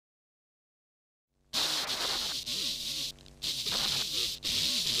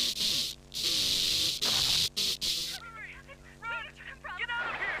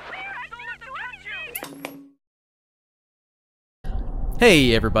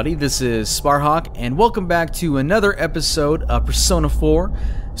Hey everybody, this is Sparhawk, and welcome back to another episode of Persona 4.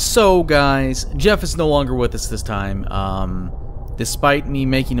 So guys, Jeff is no longer with us this time. Despite me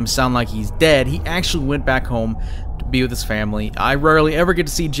making him sound like he's dead, he actually went back home to be with his family. I rarely ever get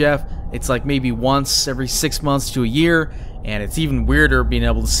to see Jeff. It's like maybe once every 6 months to a year, and it's even weirder being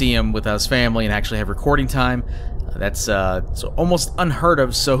able to see him without his family and actually have recording time. That's almost unheard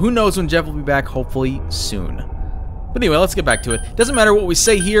of, so who knows when Jeff will be back, hopefully soon. But anyway, let's get back to it. Doesn't matter what we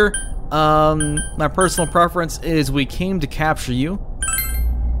say here. My personal preference is we came to capture you.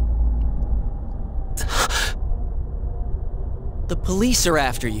 The police are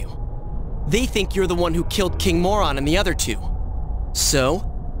after you. They think you're the one who killed King Moron and the other two. So,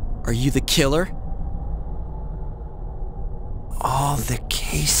 are you the killer? All the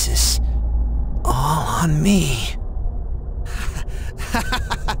cases, all on me.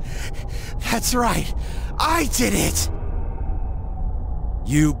 That's right. I did it!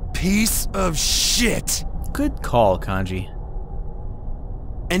 You piece of shit! Good call, Kanji.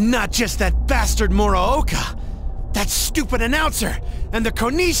 And not just that bastard Muraoka! That stupid announcer! And the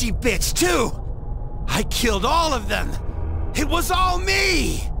Konishi bitch, too! I killed all of them! It was all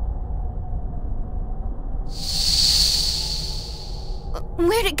me!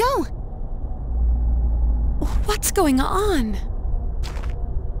 Where'd it go? What's going on?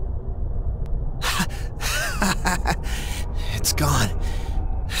 It's gone.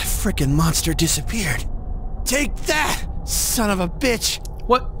 That frickin' monster disappeared. Take that, son of a bitch!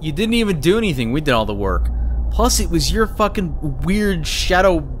 What? You didn't even do anything. We did all the work. Plus, it was your fucking weird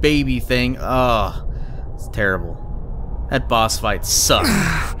shadow baby thing. Ugh. It's terrible. That boss fight sucked.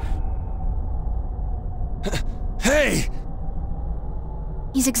 Hey!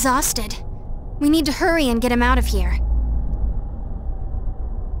 He's exhausted. We need to hurry and get him out of here.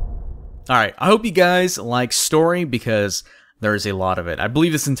 Alright, I hope you guys like story because there's a lot of it. I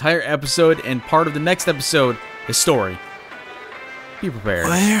believe this entire episode and part of the next episode is story. Be prepared.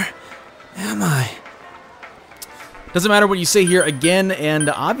 Where am I? Doesn't matter what you say here again, and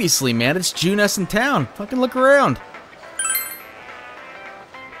obviously, man, it's June S in town. Fucking look around.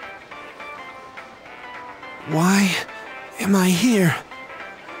 Why am I here?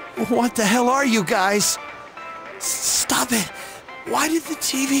 What the hell are you guys? Stop it! Why did the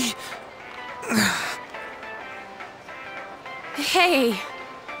TV... Hey!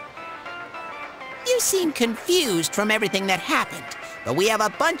 You seem confused from everything that happened, but we have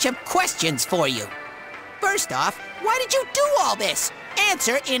a bunch of questions for you. First off, why did you do all this?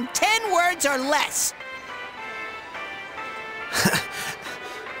 Answer in 10 words or less.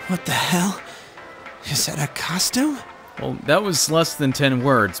 What the hell? Is that a costume? Well, that was less than 10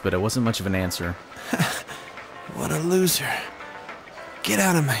 words, but it wasn't much of an answer. What a loser. Get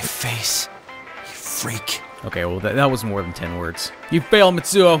out of my face, you freak. Okay, well, that was more than 10 words. You fail,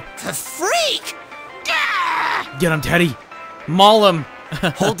 Mitsuo. The freak! Gah! Get him, Teddy. Maul him.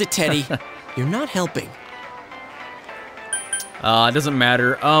 Hold it, Teddy. You're not helping. It doesn't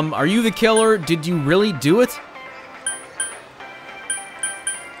matter. Are you the killer? Did you really do it?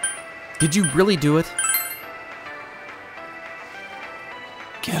 Did you really do it?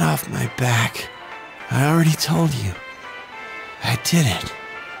 Get off my back. I already told you. I did it.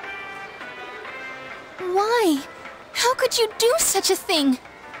 Why? How could you do such a thing?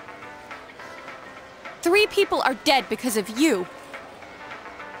 3 people are dead because of you.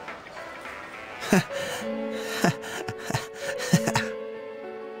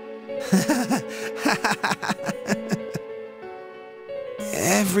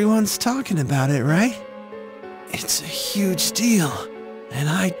 Everyone's talking about it, right? It's a huge deal. And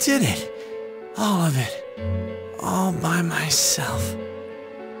I did it. All of it. All by myself.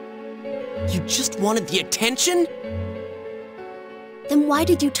 You just wanted the attention? Then why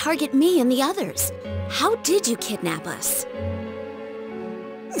did you target me and the others? How did you kidnap us?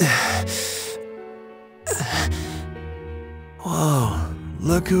 Whoa,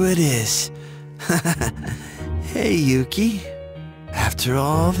 look who it is. Hey, Yuki. After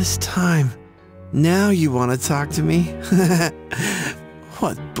all this time, now you want to talk to me?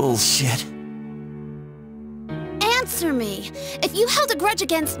 What bullshit. Answer me! If you held a grudge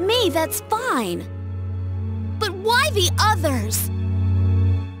against me, that's fine. But why the others?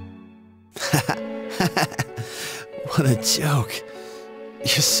 What a joke. You're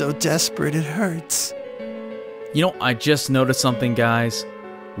so desperate it hurts. You know, I just noticed something, guys.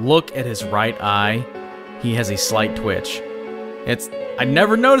 Look at his right eye. He has a slight twitch. I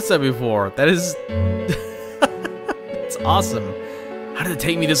never noticed that before. That is... It's awesome. How did it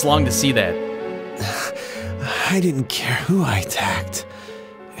take me this long to see that? I didn't care who I attacked.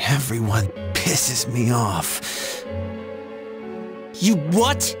 Everyone pisses me off. You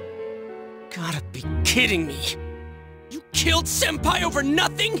what? Gotta be kidding me. You killed Senpai over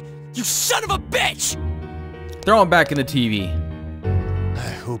nothing? You son of a bitch! Throw him back in the TV. I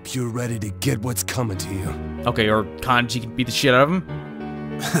hope you're ready to get what's coming to you. Okay, or Kanji can beat the shit out of him.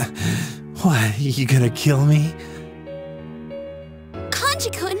 What, you gonna kill me?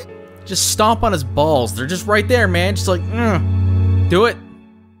 Kanji-kun! Just stomp on his balls. They're just right there, man. Just like, do it.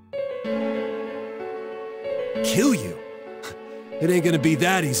 Kill you? It ain't gonna be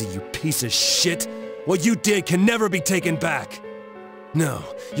that easy, you piece of shit. What you did can never be taken back. No,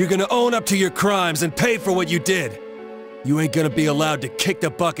 you're gonna own up to your crimes and pay for what you did. You ain't gonna be allowed to kick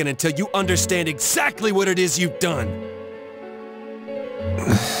the bucket until you understand exactly what it is you've done.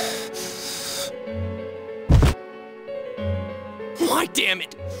 Why, damn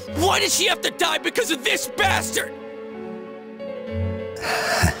it? Why did she have to die because of this bastard?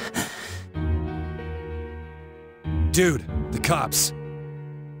 Dude, the cops.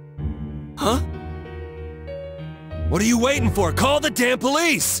 Huh? What are you waiting for? Call the damn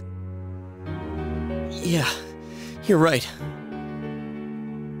police! Yeah, you're right.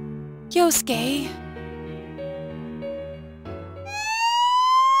 Yosuke.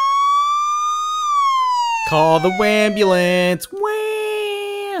 Call the ambulance.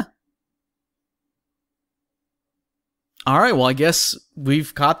 Wah! Alright, well, I guess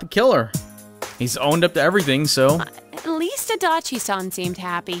we've caught the killer. He's owned up to everything, so... At least Adachi-san seemed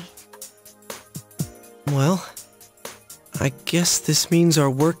happy. Well, I guess this means our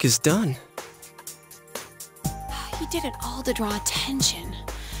work is done. He did it all to draw attention.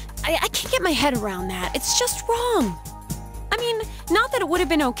 I can't get my head around that. It's just wrong. I mean, not that it would have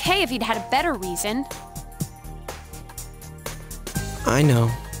been okay if he'd had a better reason. I know.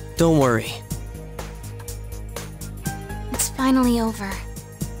 Don't worry. It's finally over.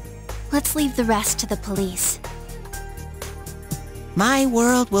 Let's leave the rest to the police. My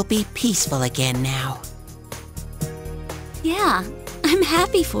world will be peaceful again now. Yeah, I'm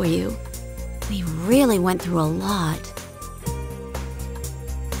happy for you. We really went through a lot.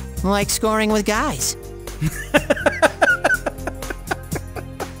 Like scoring with guys.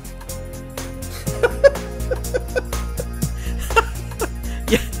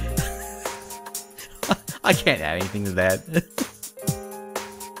 Yeah. I can't add anything to that.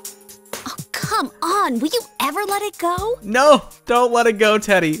 Oh, come on. Will you ever let it go? No, don't let it go,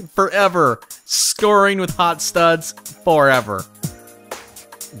 Teddy. Forever. Scoring with hot studs forever.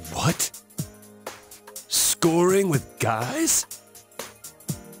 What? Scoring with guys?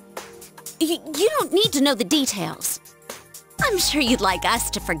 You don't need to know the details. I'm sure you'd like us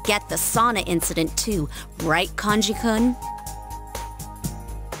to forget the sauna incident too, right, Kanji-kun?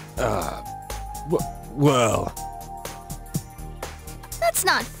 Well... That's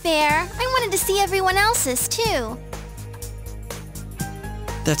not fair. I wanted to see everyone else's too.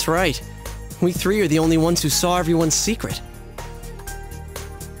 That's right. We three are the only ones who saw everyone's secret.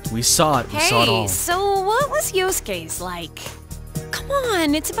 We saw it. We saw it all. Hey, so what was Yosuke's like? Come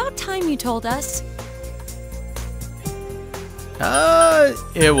on, it's about time you told us.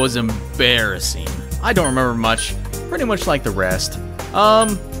 It was embarrassing. I don't remember much. Pretty much like the rest.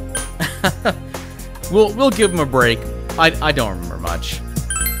 We'll give him a break. I don't remember much.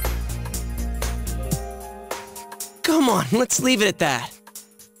 Come on, let's leave it at that.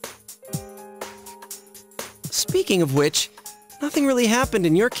 Speaking of which, nothing really happened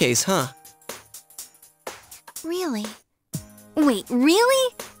in your case, huh? Really? Wait,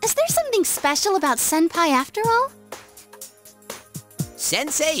 really? Is there something special about Senpai after all?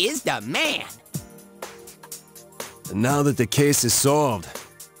 Sensei is the man. And now that the case is solved,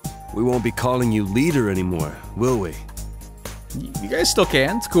 we won't be calling you leader anymore, will we? You guys still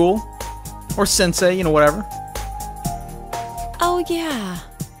can. It's cool. Or sensei, you know, whatever. Oh yeah,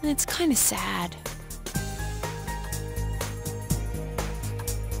 it's kind of sad.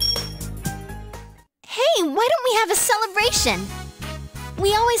 Hey, why don't we have a celebration?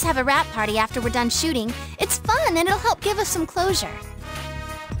 We always have a wrap party after we're done shooting. It's fun and it'll help give us some closure.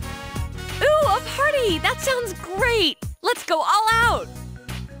 Ooh, a party! That sounds great! Let's go all out!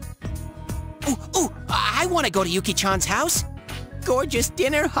 Ooh, I want to go to Yuki-chan's house. Gorgeous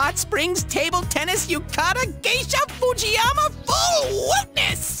dinner, hot springs, table tennis, yukata, geisha, Fujiyama, full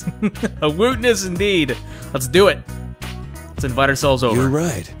wootness! A wootness indeed. Let's do it. Let's invite ourselves over. You're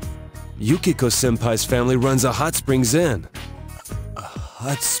right. Yukiko-senpai's family runs a hot springs inn. A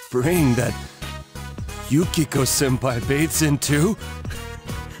hot spring that Yukiko-senpai bathes in too?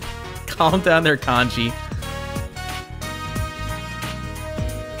 Calm down there, Kanji.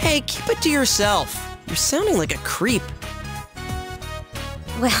 Hey, keep it to yourself. You're sounding like a creep.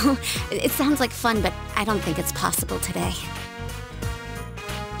 Well, it sounds like fun, but I don't think it's possible today.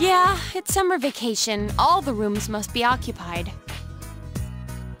 Yeah, it's summer vacation. All the rooms must be occupied.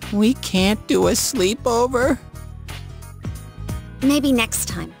 We can't do a sleepover? Maybe next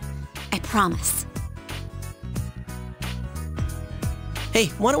time. I promise. Hey,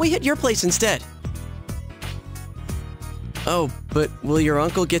 why don't we hit your place instead? Oh, but will your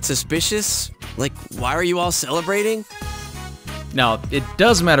uncle get suspicious? Like, why are you all celebrating? Now, it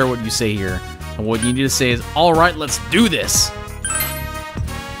does matter what you say here. And what you need to say is, alright, let's do this!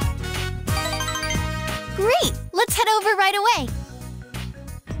 Great! Let's head over right away.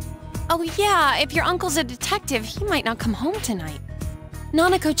 Oh yeah, if your uncle's a detective, he might not come home tonight.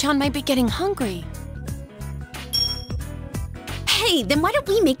 Nanako-chan might be getting hungry. Hey, then why don't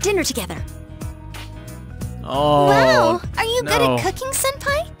we make dinner together? Oh, Wow! Are you good no. at cooking,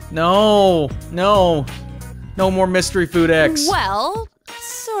 Senpai? No, no. No more Mystery Food X. Well,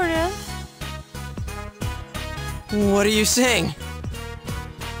 sort of. What are you saying?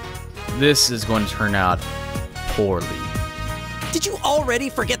 This is going to turn out poorly. Did you already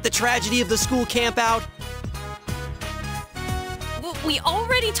forget the tragedy of the school campout? We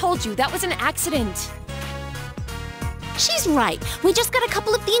already told you that was an accident. She's right. We just got a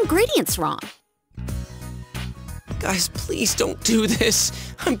couple of the ingredients wrong. Guys, please don't do this.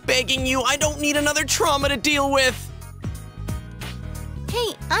 I'm begging you, I don't need another trauma to deal with.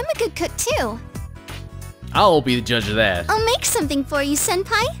 Hey, I'm a good cook too. I'll be the judge of that. I'll make something for you,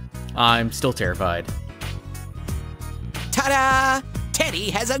 Senpai. I'm still terrified. Ta-da! Teddy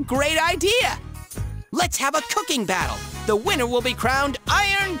has a great idea! Let's have a cooking battle. The winner will be crowned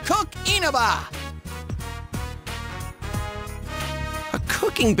Iron Cook Inaba! A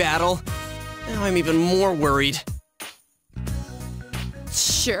cooking battle? Now I'm even more worried.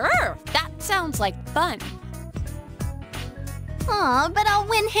 Sure, that sounds like fun. Aw, but I'll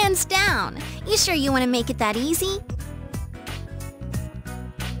win hands down. You sure you want to make it that easy?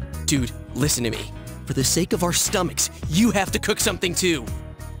 Dude, listen to me. For the sake of our stomachs, you have to cook something too.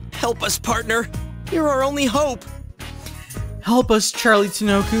 Help us, partner. You're our only hope. Help us, Charlie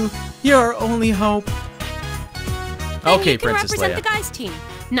Tanoku. You're our only hope. Then Okay, you can Princess represent Leia. the guys' team.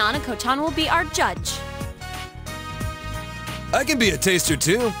 Nanako-chan will be our judge. I can be a taster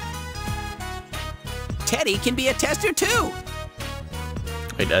too. Teddy can be a tester too.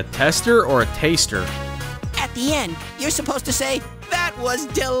 Wait, a tester or a taster? At the end, you're supposed to say, "That was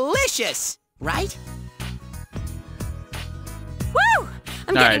delicious," right? Woo!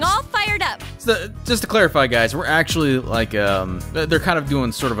 I'm getting Nice. all fired up. So, just to clarify, guys, we're actually like, they're kind of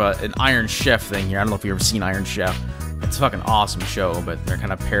doing sort of an Iron Chef thing here. I don't know if you've ever seen Iron Chef. It's a fucking awesome show, but they're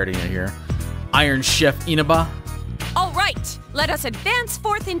kind of parodying it here. Iron Chef Inaba. All right, let us advance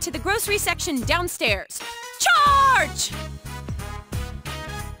forth into the grocery section downstairs. Charge!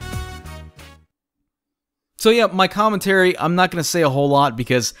 So yeah, my commentary, I'm not going to say a whole lot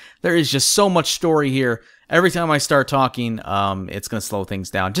because there is just so much story here. Every time I start talking, it's going to slow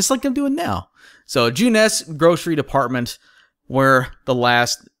things down, just like I'm doing now. So, Junes grocery department, where the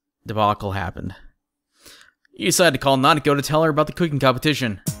last debacle happened. You decided to call Nanako to tell her about the cooking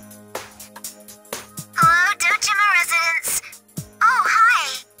competition. Hello, Dojima residents. Oh,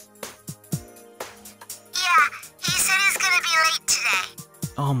 hi. Yeah, he said he's gonna be late today.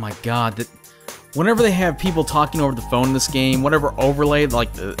 Oh my god, whenever they have people talking over the phone in this game, whatever overlay,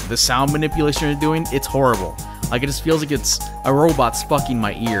 like the sound manipulation they're doing, it's horrible. Like, it just feels like it's a robot's fucking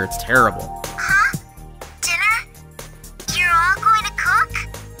my ear. It's terrible. Huh? Dinner? You're all going to cook?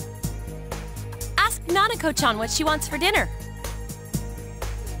 Ask Nanako-chan what she wants for dinner.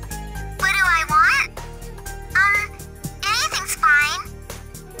 What do I want? Anything's fine.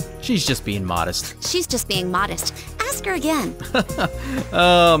 She's just being modest. She's just being modest. Ask her again.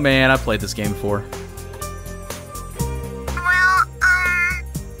 Oh man, I played this game before. Well,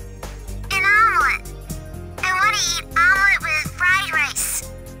 an omelet. I want to eat omelet with fried rice.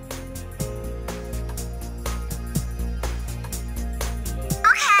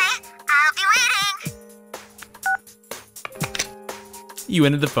 Okay, I'll be waiting. You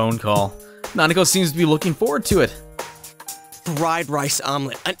ended the phone call. Nanako seems to be looking forward to it. Fried rice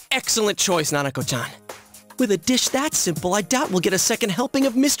omelet. An excellent choice, Nanako-chan. With a dish that simple, I doubt we'll get a second helping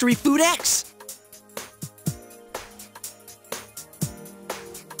of Mystery Food X.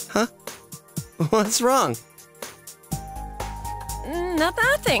 Huh? What's wrong?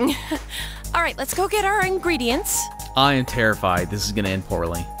 Nothing. All right, let's go get our ingredients. I am terrified. This is gonna end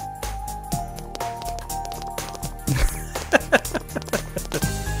poorly.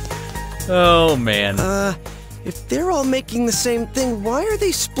 Oh man. If they're all making the same thing, why are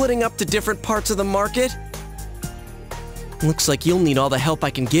they splitting up to different parts of the market? Looks like you'll need all the help I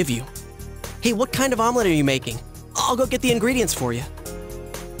can give you. Hey, what kind of omelet are you making? I'll go get the ingredients for you.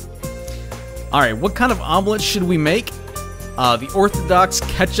 Alright, what kind of omelet should we make? The orthodox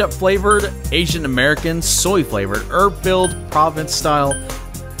ketchup flavored, Asian American, soy flavored, herb filled, Province style,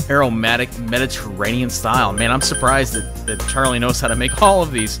 aromatic, Mediterranean style. Man, I'm surprised that Charlie knows how to make all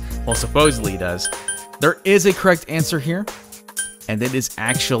of these. Well, supposedly he does. There is a correct answer here, and it is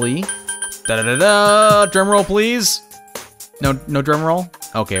actually... Da-da-da-da! Drum roll, please! No drum roll?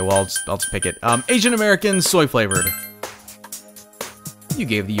 Okay, well, I'll just pick it. Asian American, soy flavored. You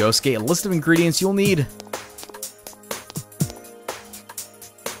gave the Yosuke a list of ingredients you'll need.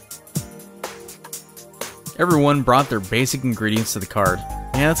 Everyone brought their basic ingredients to the card.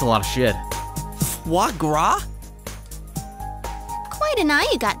 Man, that's a lot of shit. Foie gras? Quite an eye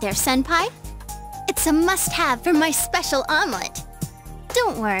you got there, Senpai. It's a must-have for my special omelet.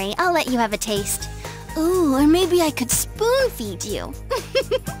 Don't worry, I'll let you have a taste. Ooh, or maybe I could spoon-feed you.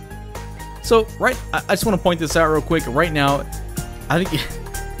 So, right, I just want to point this out real quick. Right now, I think...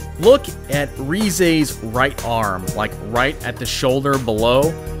 Look at Rize's right arm, like right at the shoulder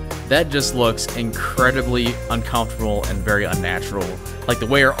below. That just looks incredibly uncomfortable and very unnatural. Like the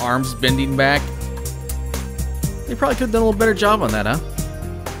way her arm's bending back. They probably could have done a little better job on that, huh?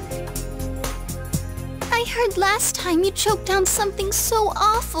 I heard last time you choked down something so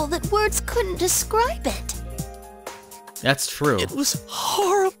awful that words couldn't describe it. That's true. It was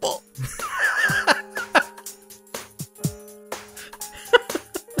horrible.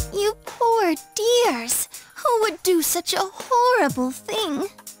 You poor dears. Who would do such a horrible thing?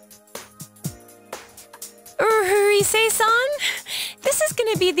 Rise-san, this is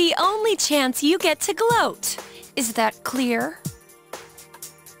gonna be the only chance you get to gloat. Is that clear?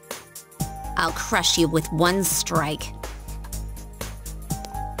 I'll crush you with one strike.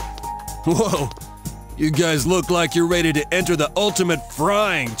 Whoa! You guys look like you're ready to enter the Ultimate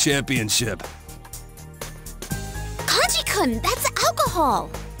Frying Championship. Kanji-kun, that's alcohol.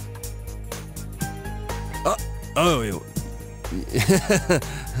 Oh,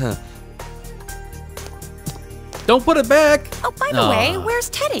 Don't put it back! Oh, by the way, where's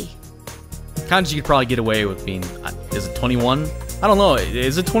Teddy? Kanji could probably get away with being... is it 21? I don't know.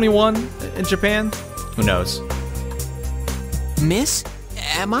 Is it 21 in Japan? Who knows? Miss,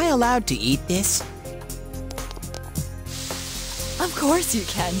 am I allowed to eat this? Of course you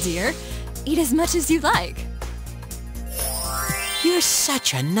can, dear. Eat as much as you like. You're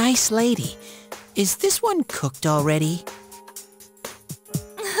such a nice lady. Is this one cooked already?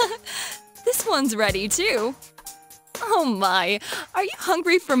 This one's ready, too. Oh my, are you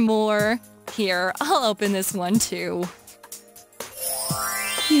hungry for more? Here, I'll open this one, too.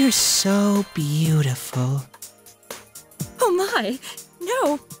 You're so beautiful. Oh my,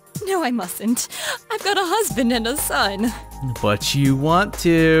 no, I mustn't. I've got a husband and a son. But you want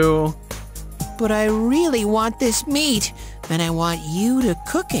to. But I really want this meat, and I want you to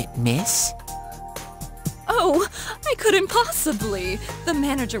cook it, miss. Oh, I couldn't possibly. The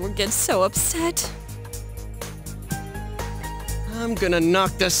manager would get so upset. I'm gonna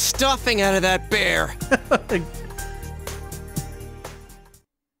knock the stuffing out of that bear.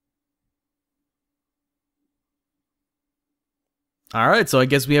 Alright, so I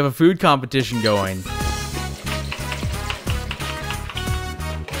guess we have a food competition going.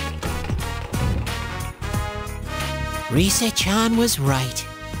 Rise-chan was right.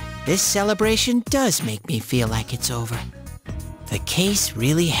 This celebration does make me feel like it's over. The case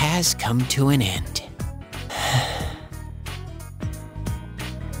really has come to an end.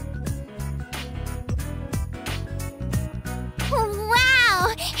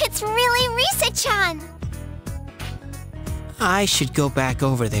 Wow, it's really Rise-chan. I should go back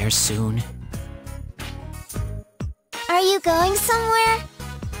over there soon. Are you going somewhere?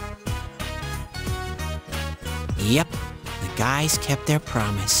 Yep, the guys kept their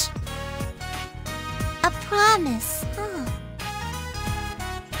promise. A promise, huh?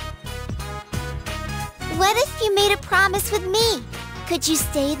 What if you made a promise with me? Could you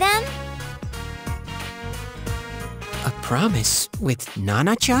stay then? A promise with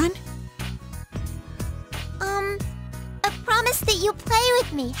Nana-chan? A promise that you'll play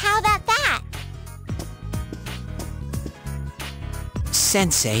with me. How about that?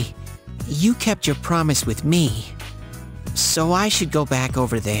 Sensei, you kept your promise with me, so I should go back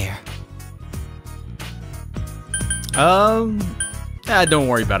over there. Don't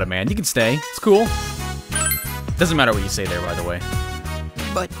worry about it, man. You can stay. It's cool. Doesn't matter what you say there, by the way.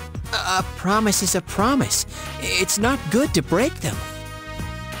 But a promise is a promise. It's not good to break them.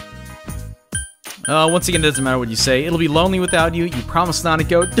 Once again, it doesn't matter what you say. It'll be lonely without you. You promised not to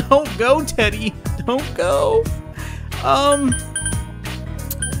go. Don't go, Teddy. Don't go.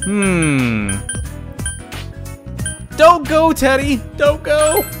 Don't go, Teddy. Don't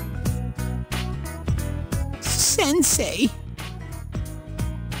go. Sensei.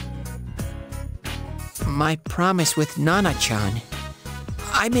 My promise with Nana-chan.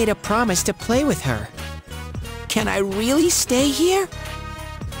 I made a promise to play with her. Can I really stay here?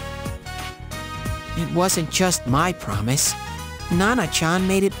 It wasn't just my promise. Nana-chan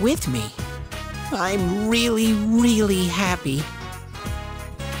made it with me. I'm really, really happy.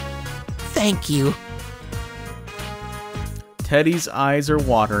 Thank you. Teddy's eyes are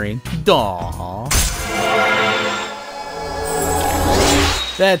watering. Daw.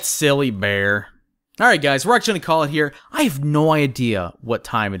 That silly bear. Alright guys, we're actually going to call it here. I have no idea what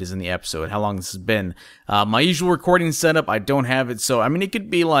time it is in the episode, how long this has been. My usual recording setup, I don't have it, so I mean it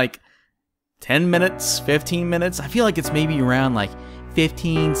could be like 10 minutes, 15 minutes. I feel like it's maybe around like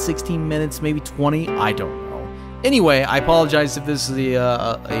 15, 16 minutes, maybe 20. I don't know. Anyway, I apologize if this is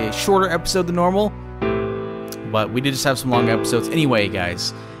a shorter episode than normal, but we did just have some long episodes. Anyway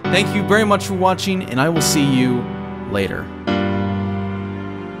guys, thank you very much for watching, and I will see you later.